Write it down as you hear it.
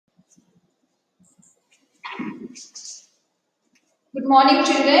Good morning,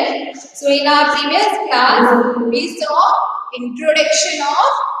 children. So, in our previous class, we saw introduction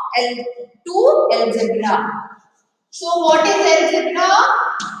of to algebra. So, what is algebra?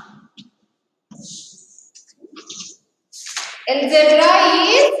 Algebra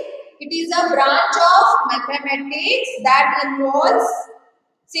is a branch of mathematics that involves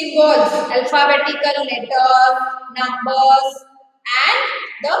symbols, alphabetical letters, numbers, and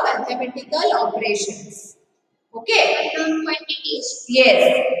the mathematical operations. Okay. Quantities. Yes.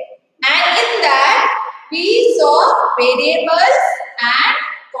 And in that we saw variables and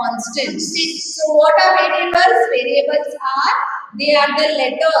constants. So what are variables? Variables are, they are the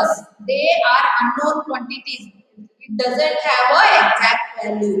letters. They are unknown quantities. It doesn't have an exact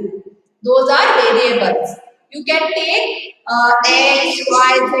value. Those are variables. You can take X,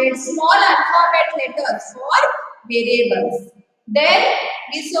 Y, Z, small alphabet letters for variables. Then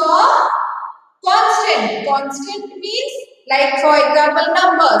we saw constant. Constant means, like for example,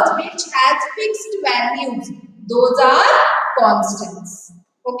 numbers which has fixed values. Those are constants.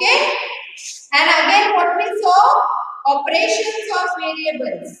 Okay. And again, what we saw? Operations of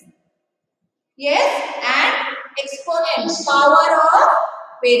variables. Yes. And exponents, power of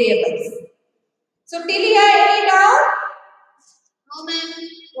variables. So till here, any doubt? No, ma'am.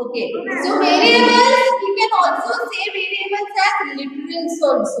 Okay. So variables, we can also say variables as literals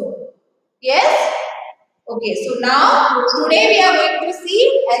also. Yes? Okay, so now today we are going to see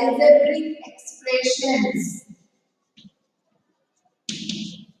algebraic expressions.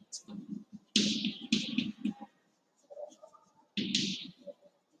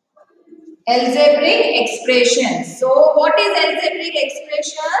 Algebraic expressions. So what is algebraic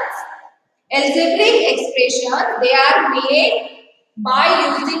expressions? Algebraic expressions, they are made by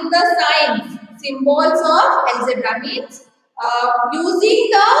using the signs, symbols of algebra, means using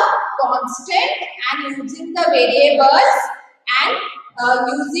the constant and using the variables and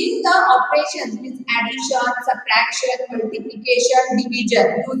using the operations, means addition, subtraction, multiplication, division,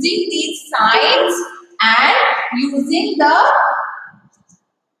 using these signs and using the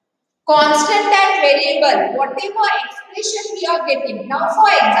constant and variable, whatever expression we are getting. Now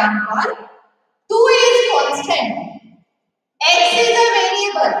for example, 2 is constant, x is a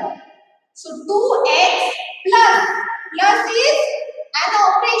variable. So 2x plus is an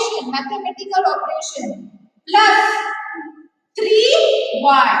operation, mathematical operation, plus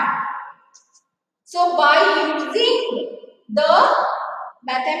 3y. So by using the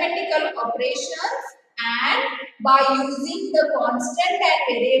mathematical operations and by using the constant and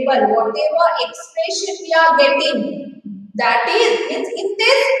variable, whatever expression we are getting, that is, in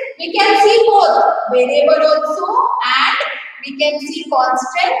this we can see both variable also, and we can see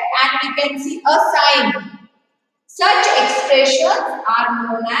constant, and we can see a sign. Such expressions are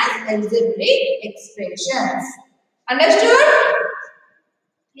known as algebraic expressions. Understood?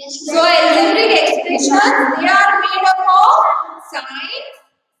 Yes, So ma'am. algebraic expressions, they are made up of signs,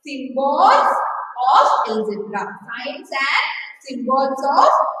 symbols of algebra. Signs and symbols of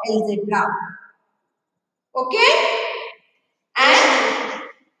algebra. Okay? And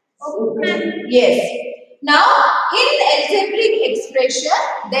yes. Now in algebraic expression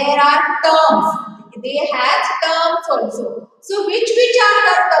there are terms. They have terms also. So which are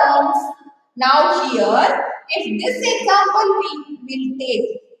the terms? Now here, if this example we will take,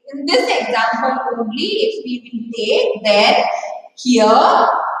 in this example only if we will take, then here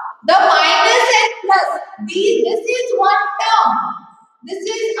the minus and plus, this is one term, this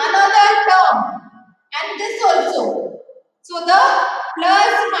is another term, and this also. So the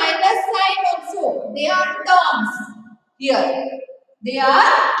plus minus sign also, they are terms here. They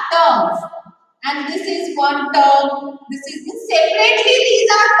are terms. And this is one term. This is separately, these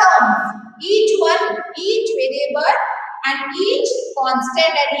are terms. Each one, each variable and each constant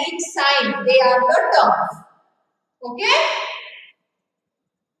and each sign, they are the terms. Okay?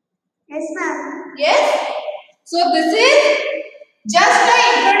 Yes, ma'am. Yes? So this is just the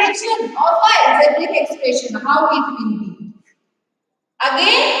introduction of our algebraic expression, how it will be.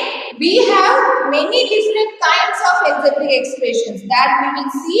 Again, we have many different kinds of algebraic expressions that we will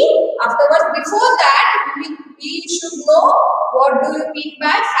see afterwards. Before that, we should know what do you mean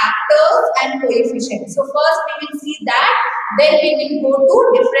by factors and coefficients. So first we will see that, then we will go to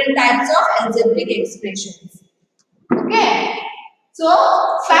different types of algebraic expressions. Okay. So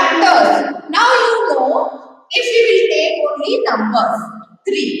factors. Now you know, if we will take only numbers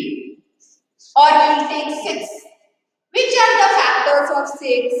 3 or we will take 6. Which are the factors of 6?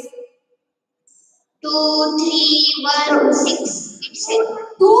 2, 3, 1, 6. It's 2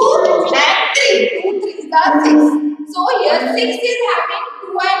 and 3. 2 3s are 6. So here 6 is having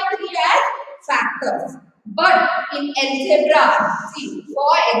 2 and 3 as factors. factors. But in algebra, see,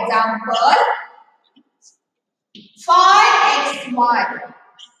 for example, 5xy.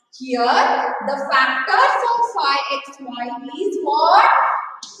 Here, the factors of 5xy is what?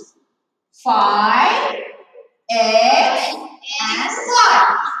 5, x, and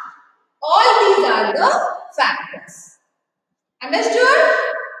y. All these are the factors. Understood?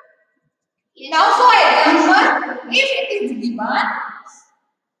 Now, for example, if it is given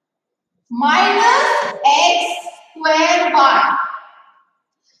minus x square y.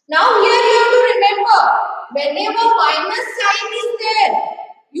 Now, here you have to remember, whenever minus sign is there,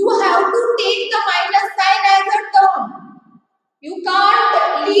 you have to take the minus sign as a term. You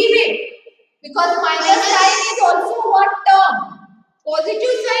can't leave it because minus sign is also one term.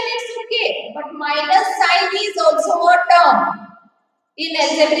 Positive sign is okay, but minus sign is also a term. In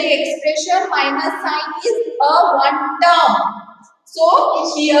algebraic expression, minus sign is a one term. So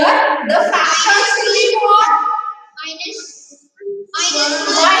here the factors will be what? Minus is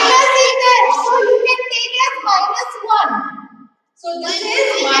there. So you can take as -1. So this is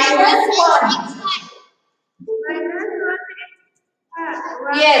 -1.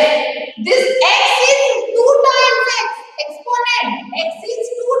 Yes. This x is 2 times x. Exponent. X is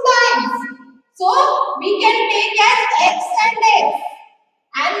 2 times. So we can take as x and x.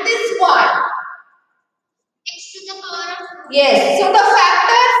 And this one. X to the power of. Yes. So the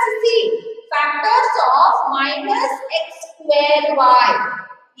factors, see, factors of minus x square y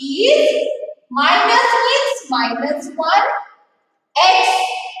is minus means -1, x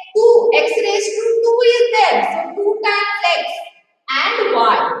 2, x raised to 2 is there. So 2 times x and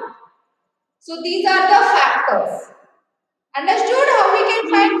y. So these are the factors. Understood how we can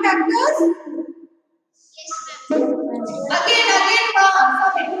find factors? Yes, ma'am.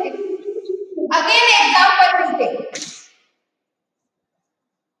 Again example we take.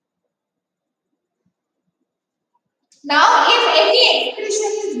 Now if any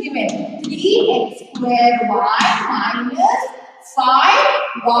expression is given 3x square y minus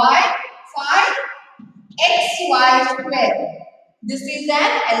 5y 5xy square. This is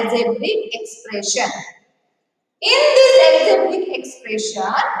an algebraic expression. In this algebraic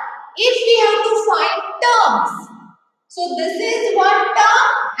expression, if we have to find terms, so this is one term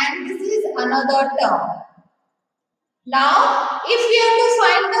and this is another term. Now, if we have to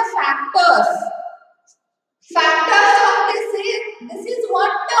find the factors of this is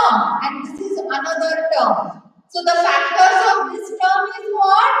one term and this is another term. So the factors of this term is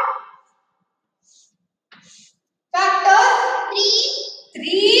what? Factors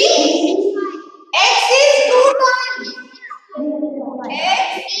 3. X is 2 times.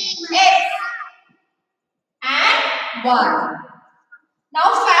 X and 1. Now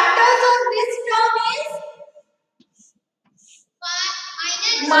factors of this term is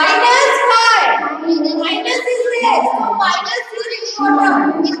minus 5. Minus is there. So minus is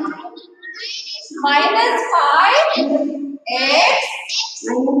important. Minus 5 x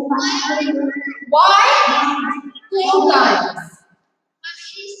y 2 times.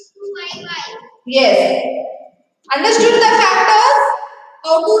 Yes. Understood the factors?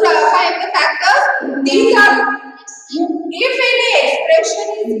 How to find the factors? These are, if any expression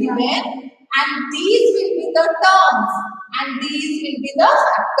is given and these will be the terms and these will be the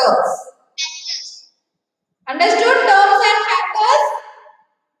factors. Understood terms and factors?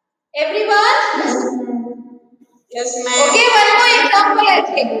 Everyone? Yes, ma'am. Okay, one more example I'll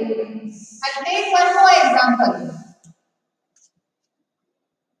take. I'll take one more example.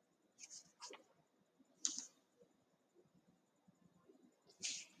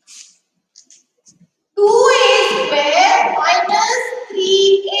 Two a square minus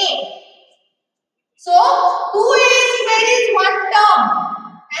 3a. So 2a square is one term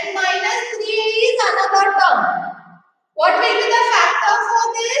and minus 3a is another term. What will be the factor for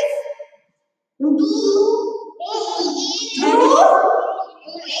this?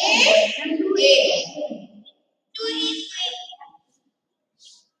 3a.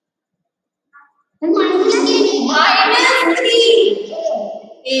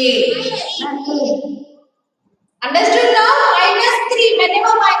 Understood now? -3.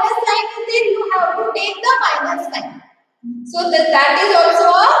 Whenever minus sign is there, you have to take the minus sign. So that is also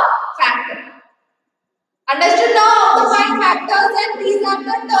a factor. Understood now how to find factors and these are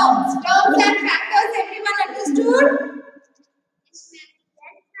the terms. Terms and factors, everyone understood?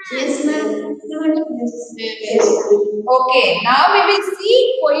 Yes, ma'am. Okay, now we will see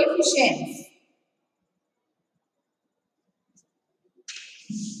coefficients.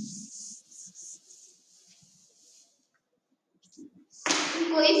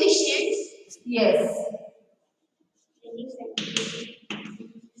 Coefficients. Yes.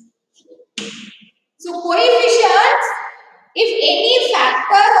 So coefficients, if any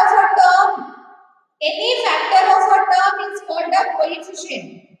factor of a term is called a coefficient.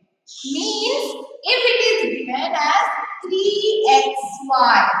 Means if it is given as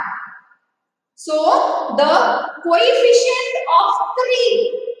 3xy. So the coefficient of 3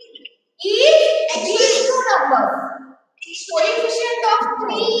 is these two numbers. Coefficient of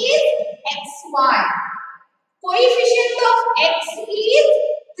 3 is xy. Coefficient of x is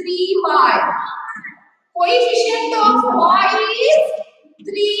 3y. Coefficient of y is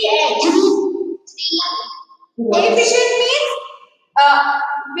 3x. Coefficient means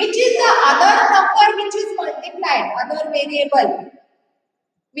which is the other number which is multiplied, other variable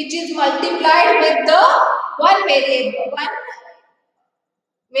which is multiplied with the one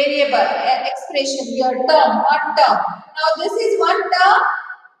variable expression, your term, one term. Now this is one term,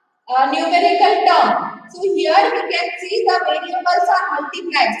 numerical term. So here we can see the variables are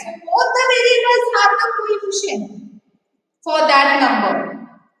multiplied. So both the variables have the coefficient for that number.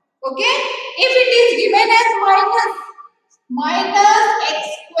 Okay? If it is given as minus x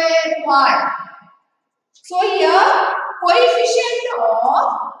square y. So here coefficient of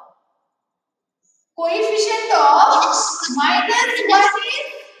minus 1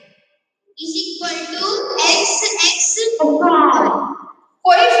 is equal to x y.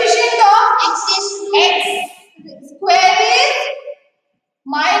 Coefficient of X x square is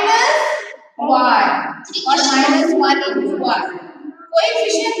minus y or minus 1 into y.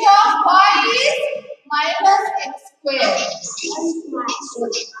 Coefficient of y is minus x square.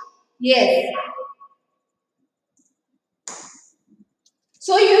 Yes.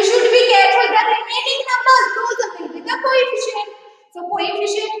 So you should be careful. The remaining numbers, those will be the coefficient. So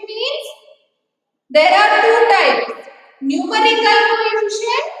coefficient means there are two types. Numerical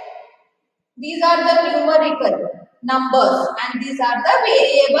coefficient. These are the numerical numbers and these are the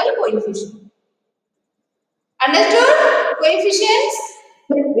variable coefficient. Understood? Coefficients?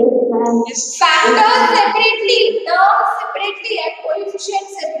 Yes. Factors separately, terms separately and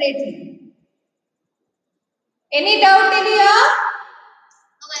coefficients separately. Any doubt in here?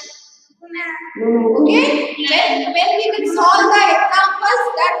 Okay? When we will solve the examples,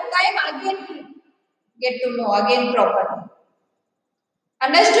 that time again get to know again properly.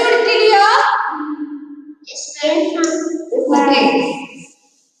 Understood? Clear? Yes, ma'am. Okay.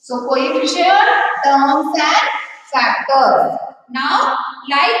 So coefficient, terms and factors. Now,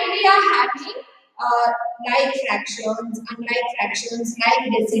 like we are having like fractions, unlike fractions, like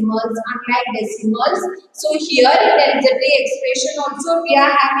decimals, unlike decimals. So here in algebraic expression also we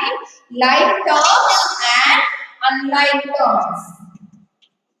are having like terms and unlike terms.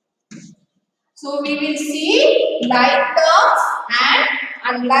 So we will see like terms and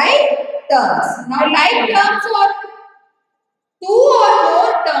unlike terms. Now like terms are two or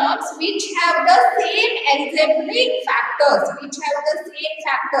more terms which have the same algebraic factors,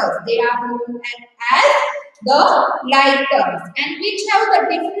 they are known as the like terms, and which have the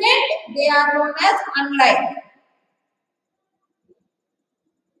different, they are known as unlike.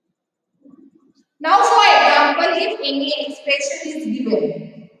 Now for example, if any expression is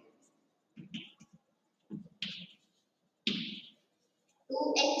given,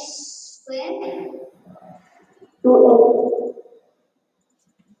 2x square 2x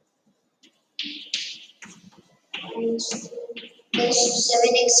plus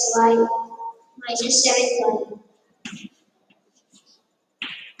 7xy minus 7y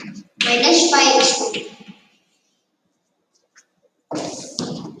minus 5xy.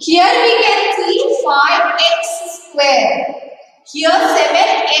 here we can see 5x square, here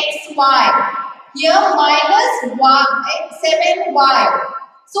 7xy, here minus 7y.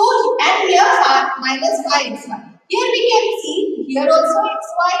 So and here minus 5xy. Here we can see here also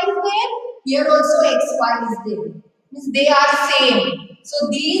xy is there, here also xy is there. Means they are same. So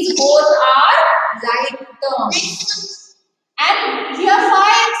these both are like terms. And here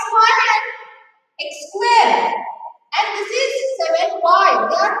 5xy and x square. And this is 7y.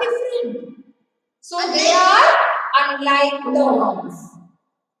 They are different. So they are unlike terms.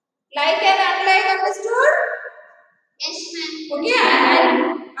 Like and unlike, understood? Yes, ma'am.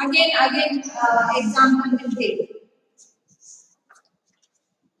 Okay, and again example will take.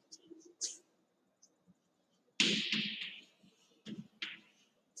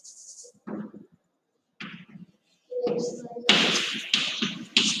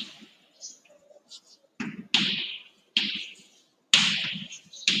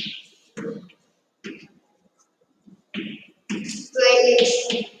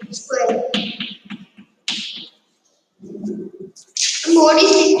 Square. Mode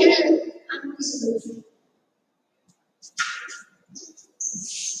is little invisible.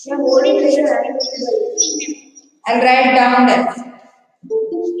 The mode is little invisible. I'll write down that.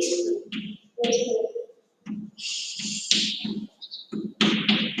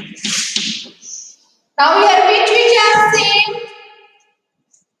 Now here which are same?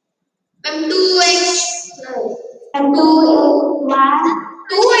 And 2x plus. And 2x1.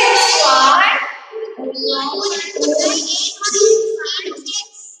 2xy.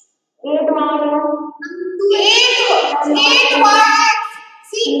 8 minus 8y.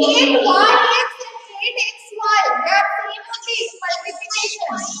 See 8y and 8xy. They are same only. It's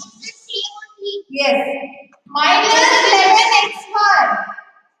multiplication. Yes. Minus 11xy.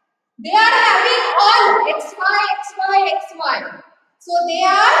 They are having all xy. So they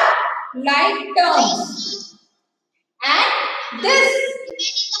are like terms. And this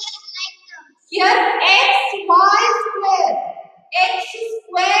here xy square. X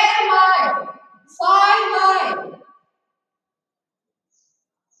square y. 5y.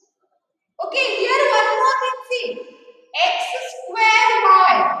 Okay, here one more thing, see. X square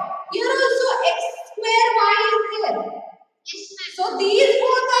y. Here also x square y is there. So these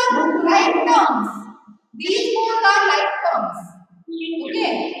both are like terms. These both are like terms.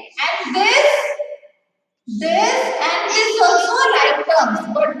 Okay. And this and this also like terms.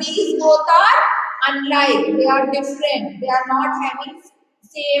 But these both are unlike. They are different. They are not having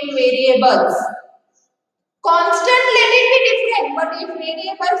same variables. Constant, let it be different. But if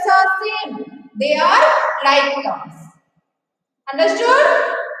variables are same, they are like terms. Understood?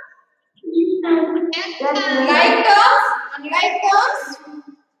 Like terms, unlike terms.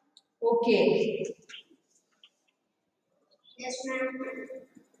 Okay. Yes, ma'am.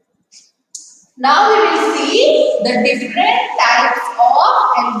 Now we will see the different types of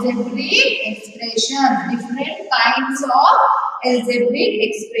algebraic expression. Different kinds of algebraic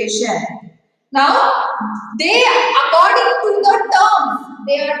expression. Now, they according to the terms,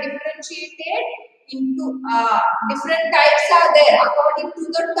 they are differentiated into different types are there according to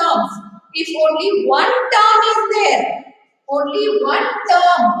the terms. If only one term is there, only one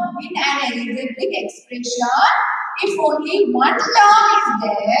term in an algebraic expression, if only one term is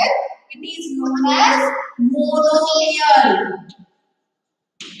there, it is known as monomial.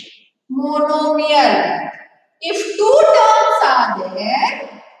 Monomial. If two terms are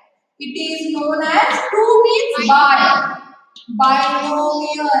there, it is known as 2 means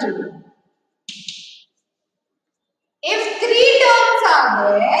binomial. If 3 terms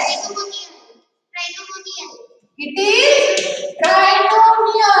are there, it is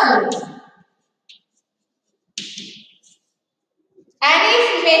trinomial. And if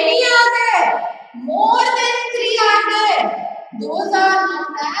many are there, more than 3 are there, those are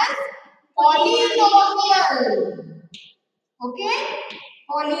known as polynomial. Okay?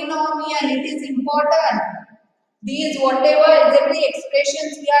 Polynomial, it is important. These whatever algebraic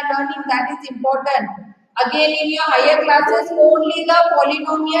expressions we are learning, that is important. Again, in your higher classes, only the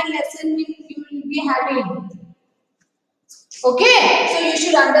polynomial lesson you will be having. Okay, so you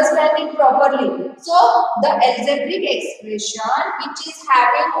should understand it properly. So the algebraic expression which is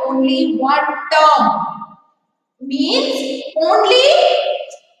having only one term means only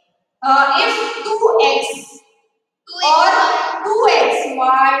if 2x or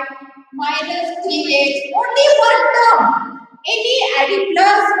 2xy minus 3x, only one term. Any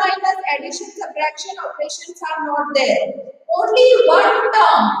plus minus addition subtraction operations are not there. Only one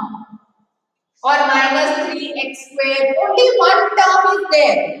term. Or minus 3x squared, only one term is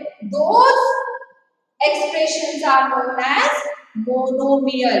there. Those expressions are known as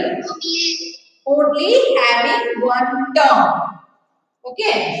monomial. Only having one term.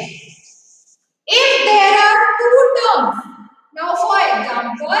 Okay. If there are two terms, now for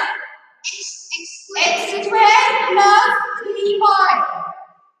example, x squared plus 3y,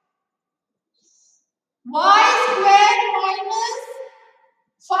 y squared minus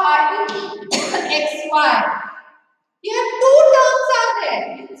 5xy. Here two terms are there.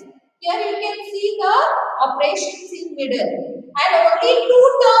 Here you can see the operations in middle and only two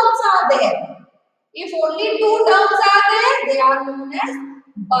terms are there. If only two terms are there, they are known as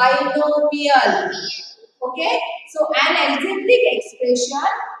binomial. Okay. So an algebraic expression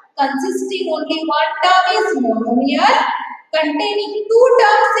consisting only one term is monomial, containing two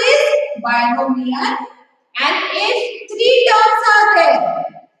terms is binomial, and if three terms are there,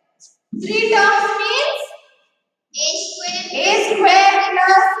 three terms means a square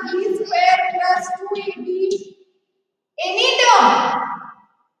plus b square plus 2ab, any term,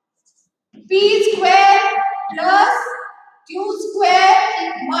 p square plus q square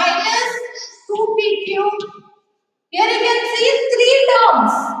minus 2pq. Here you can see three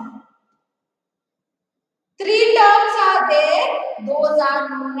terms. Three terms are there. Those are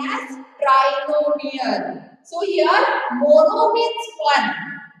known as trinomial. So here mono means 1,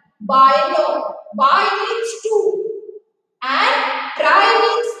 bi means 2, and tri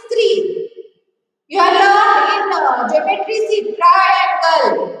means 3. You have learned in geometry C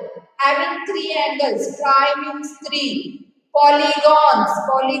triangle having 3 angles. Tri means 3.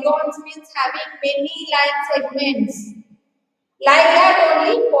 Polygons means having many line segments. Like that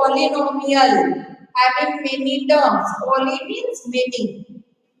only polynomial having many terms. Poly means many.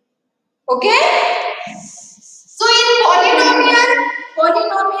 Okay? So in polynomial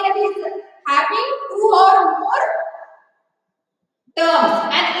is having 2 or more terms,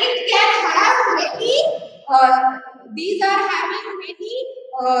 and it can have many these are having many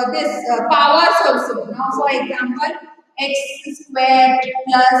powers also. Now for example, x square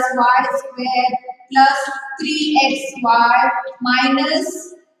plus y square plus 3xy minus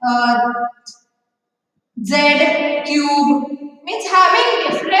z cube means having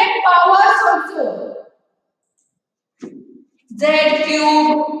different powers also. Z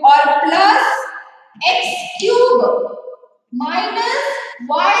cube or plus x cube minus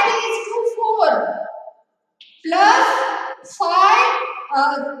y raised to 4 plus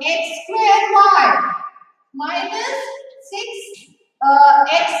 5 x square y minus 6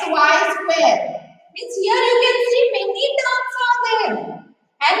 xy square. Means here you can see many terms are there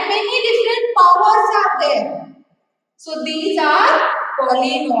and many different powers are there. So these are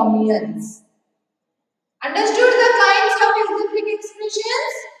polynomials. Understood the kinds of algebraic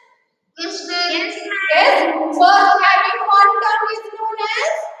expressions? Yes, ma'am. Yes. First having one term is known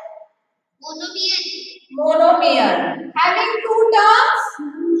as monomial. Having 2 terms,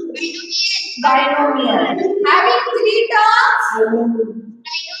 binomial. Having 3 terms,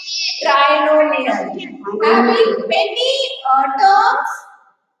 trinomial. Having many terms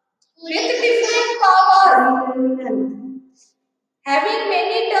with different powers. Having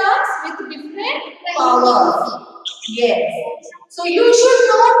many terms with different powers. Yes. So you should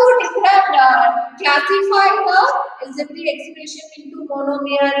know to classify the algebraic expression into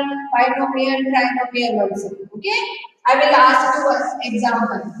monomial, binomial, trinomial also. Okay. I will ask you an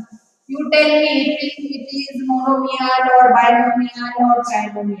example. You tell me if it is monomial or binomial or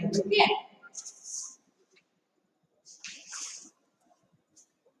trinomial. Okay.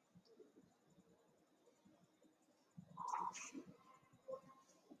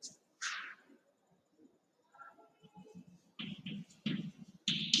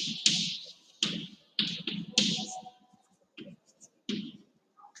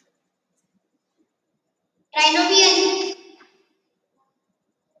 Trinomial.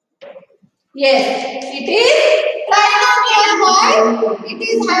 Yes, it is trinomial. Why? It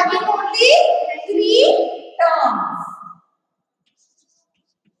is having only 3 terms.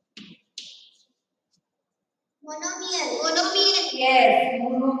 Monomial. Yes,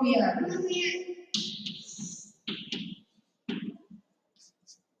 monomial.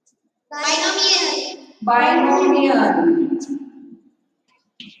 Binomial.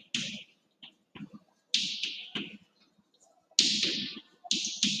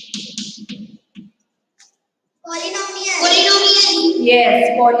 Polynomial.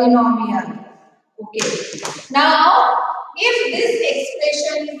 Yes, polynomial. Okay. Now, if this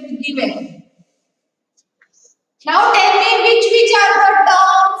expression is given, now tell me which are the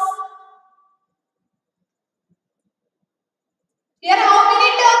terms. Here, how many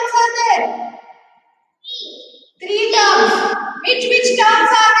terms are there? 3 terms. Which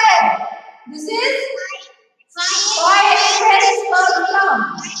terms are there? This is y square is first term.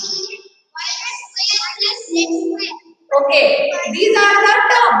 Okay, these are the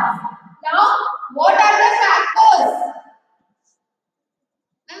terms. Now, what are the factors?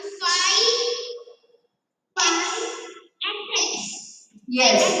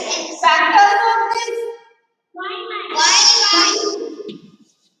 Yes, factors of this.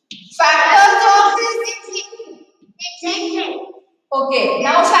 Factors of this. Okay,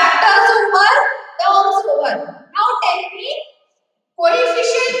 now factors over, terms over. Now tell me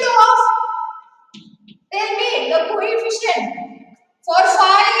coefficient of, tell me the coefficient for 5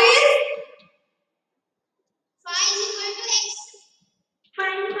 is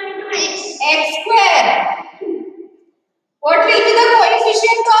x square. What will be the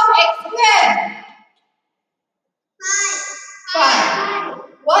coefficient of x square? 5.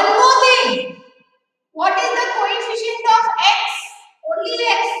 One more thing. What is the coefficient of x? Only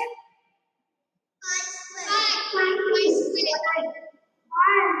x.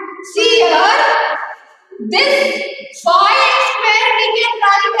 See here, this 5x square we can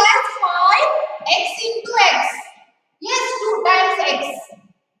write as 5x into x. Yes, 2 times x.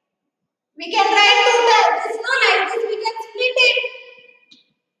 We can write 2 times. It's not like this, we can split it.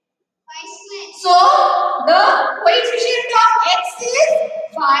 So, the Coefficient of x is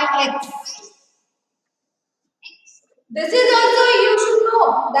 5x. This is also you should know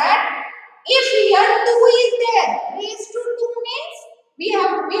that if here 2 is there, raised to 2 means we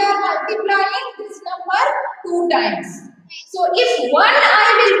are multiplying this number 2 times. So if 1 I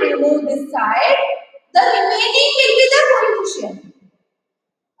will remove this side, the remaining will be the coefficient.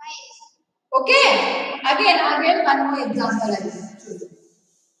 Okay. Again one more example I will show you.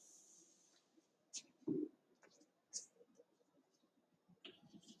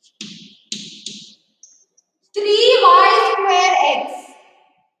 3y square x.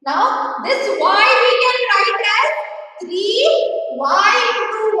 Now this y we can write as 3y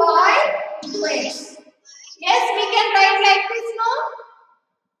into y into x. Yes, we can write like this, no?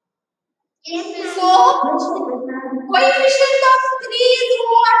 Yes, ma'am. So coefficient of 3 is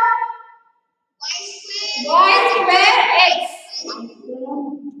what? Y square x.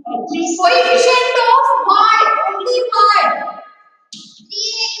 Coefficient of y, only y.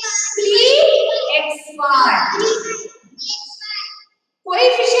 3xy.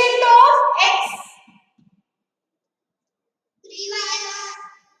 Coefficient of x.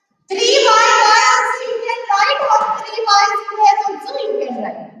 3y also you can write, or 3y square also you can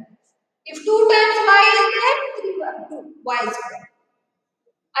write. If 2 times y is there, 3y square.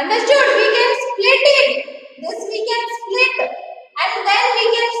 Understood? We can split it. This we can split, and then we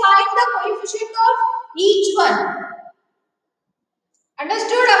can find the coefficient of each one.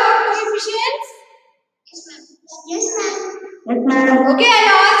 Understood about coefficients? Yes, ma'am. Okay,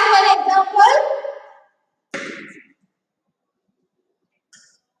 I'll ask one example.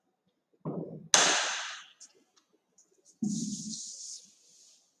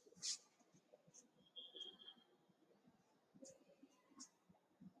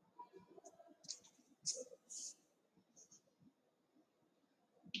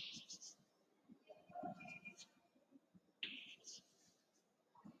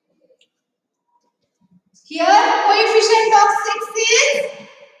 Here coefficient of 6 is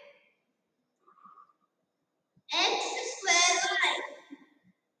X square y.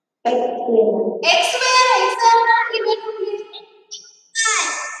 X square. x where x are not given to please.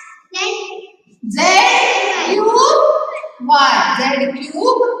 Z cube y. Z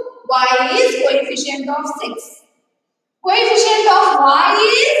cube y is coefficient of 6. Coefficient of y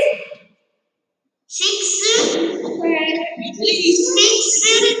is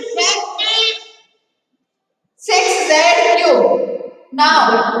 6z cube.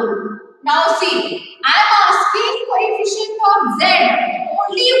 Now see, I am asking coefficient of z,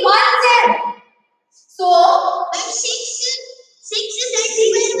 only one z. So 6z square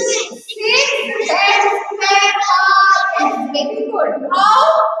y is very good.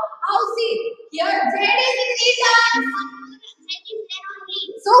 How see, here z is 3 times.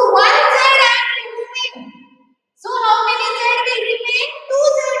 So 1 z I am removing. So how many z will remain? 2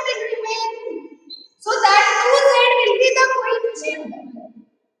 z will remain. So that 2z will be the coefficient.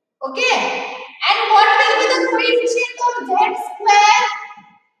 Okay. And what will be the coefficient of z square?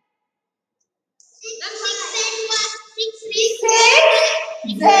 6z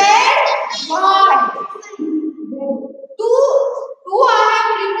y. 2 I have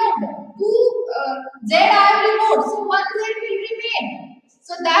removed. 2 z I have removed. So 1 z will remain.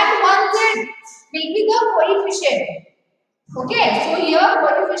 So that 1 z will be the coefficient. Okay. So here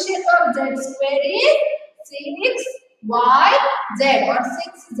coefficient of z square is 6yz or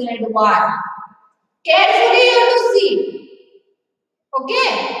 6zy. Carefully you have to see. Okay.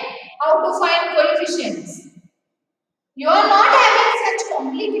 How to find coefficients. You are not having such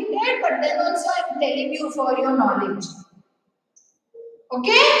complicated, but then also I am telling you for your knowledge.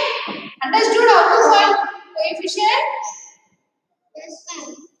 Okay? Understood how to find coefficient?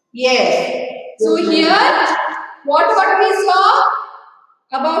 Yes. So here, what we saw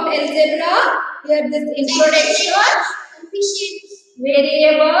about algebra? Here this introduction,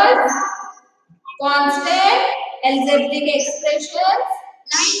 variables, constant, algebraic expressions.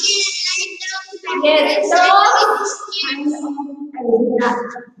 Yes,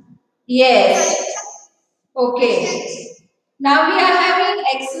 yes. Okay. Now we are having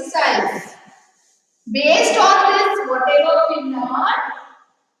exercise. Based on this, whatever we learn,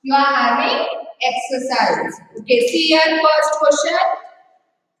 you are having exercise. Okay, see here first question.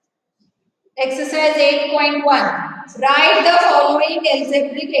 Exercise 8.1. Write the following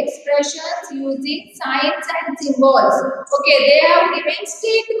algebraic expressions using signs and symbols. Okay, they have given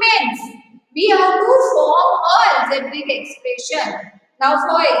statements. We have to form an algebraic expression. Now,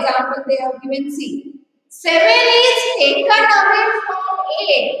 for example, they have given C. 7 is taken away from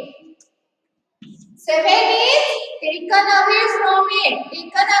 8. 7 is taken away from 8.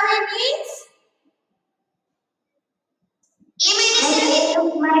 Taken away means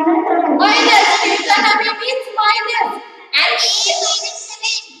Minus. Taken away means minus. And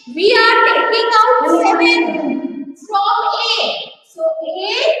we are taking out 7 from A. So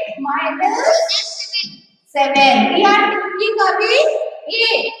A minus 7. We are taking away A.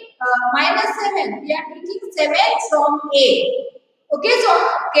 Minus 7. We are taking 7 from A. Okay, so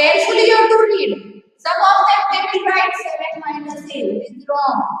carefully you have to read. Some of them they will write 7 minus A. It is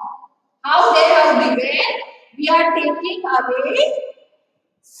wrong. How they have given? We are taking away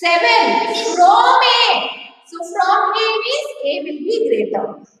 7 from A. So from A means A will be greater.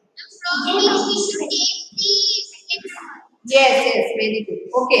 Yes, yes, very good.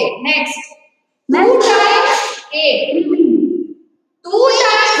 Okay, next. 2 times A. 2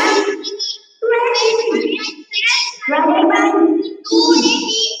 times.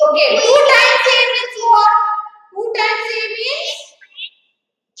 Okay, 2 times A means what? 2 times A means?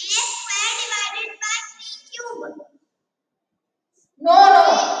 No, no.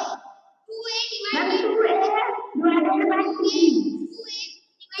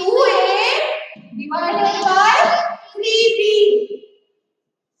 2A divided by 3B.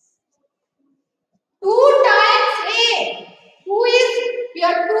 2 times A. 2 is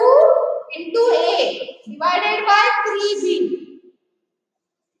here 2 into A divided by 3B.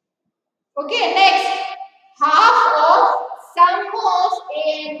 Okay, next. Half of sum of A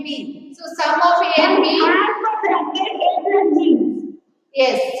and B. So sum of A and B.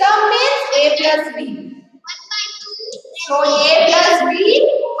 Yes, sum means A plus B. So A plus B,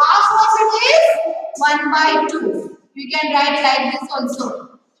 half of it is 1 by 2. You can write like this also.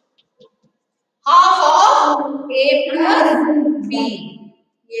 Half of A plus B.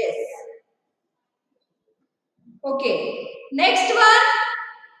 Yes. Okay. Next one.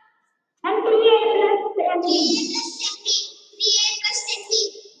 And 1/3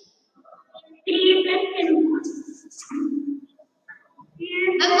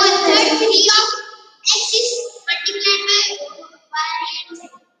 3 of x is multiplied by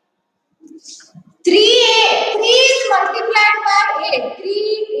 3A. 3 is multiplied by A.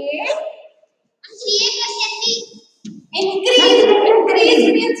 3A. 3a plus 10b. Increase. Increase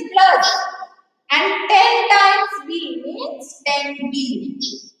means plus. And 10 times B means 10B.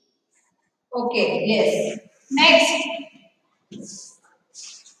 Okay. Yes. Next.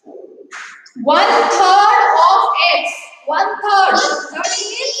 1/3 of x. 1/3. Third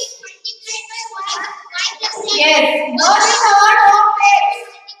is? Yes. 1/3 of x.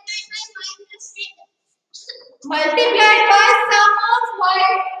 Multiplied by sum of y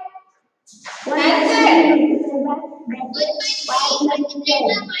and z.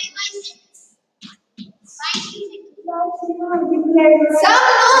 Sum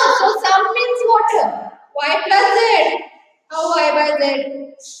no. So sum means what? Y plus z. How y by z?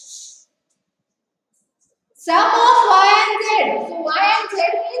 Sum of y and z. So y and z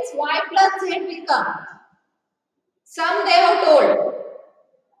means y plus z will come. Sum they have told.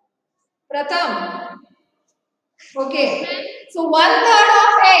 Pratham. Okay. So 1/3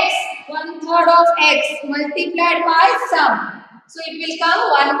 of x. 1/3 of x multiplied by sum. So it will come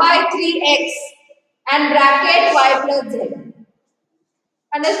 1 by 3x and bracket y plus z.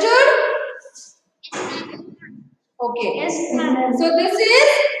 Understood? Okay. Yes, ma'am. So this is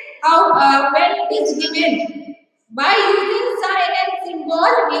how when it is given. By using sign and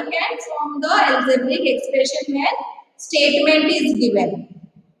symbol, we can form the algebraic expression when statement is given.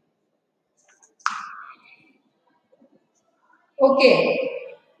 Okay.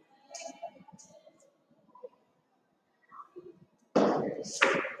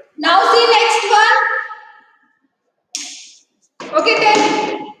 Now see next one. Okay then.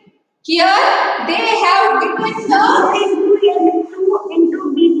 Here they have given the into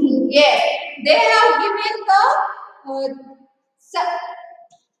B3. yes, they have given the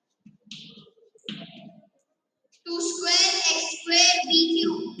 2 square x square b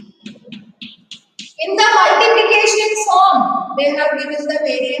cube. in the multiplication form. They have given the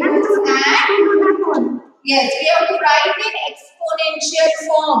variables and yes, we have to write in exponential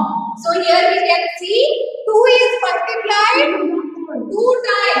form. So here we can see 2 is multiplied 2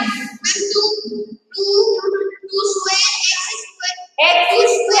 times. 2 square X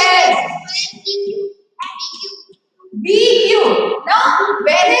square b cube. Now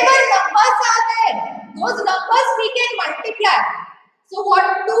wherever numbers are there, those numbers we can multiply. So what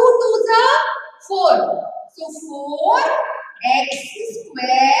 2 2s are 4. So 4x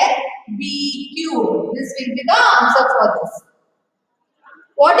square b cube. This will be the answer for this.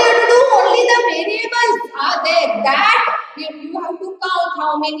 What you have to do? Only the variables are there. That you have to count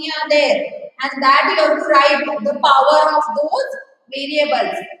how many are there. And that you have to write the power of those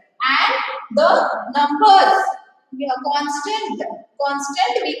variables. And the numbers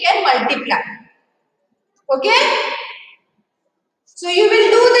constant we can multiply. Okay? So you will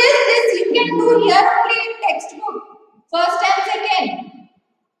do this you can do here only in textbook. First and second.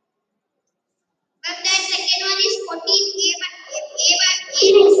 But that second one is 14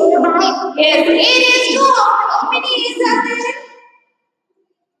 Yes, A raised to how many A's are there?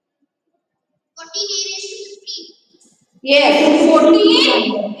 14 a raised to 15. Yes, 14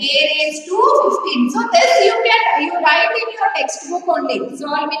 A raised to 15. So this you write in your textbook only.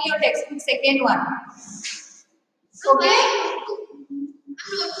 Solve in your textbook second one. Okay?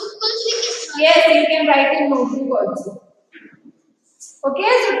 Yes, you can write in notebook also.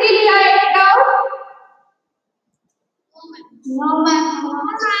 Okay, so till here any doubt?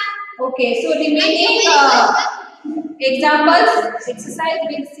 Okay, so remaining examples, exercise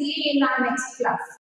we'll see in our next class.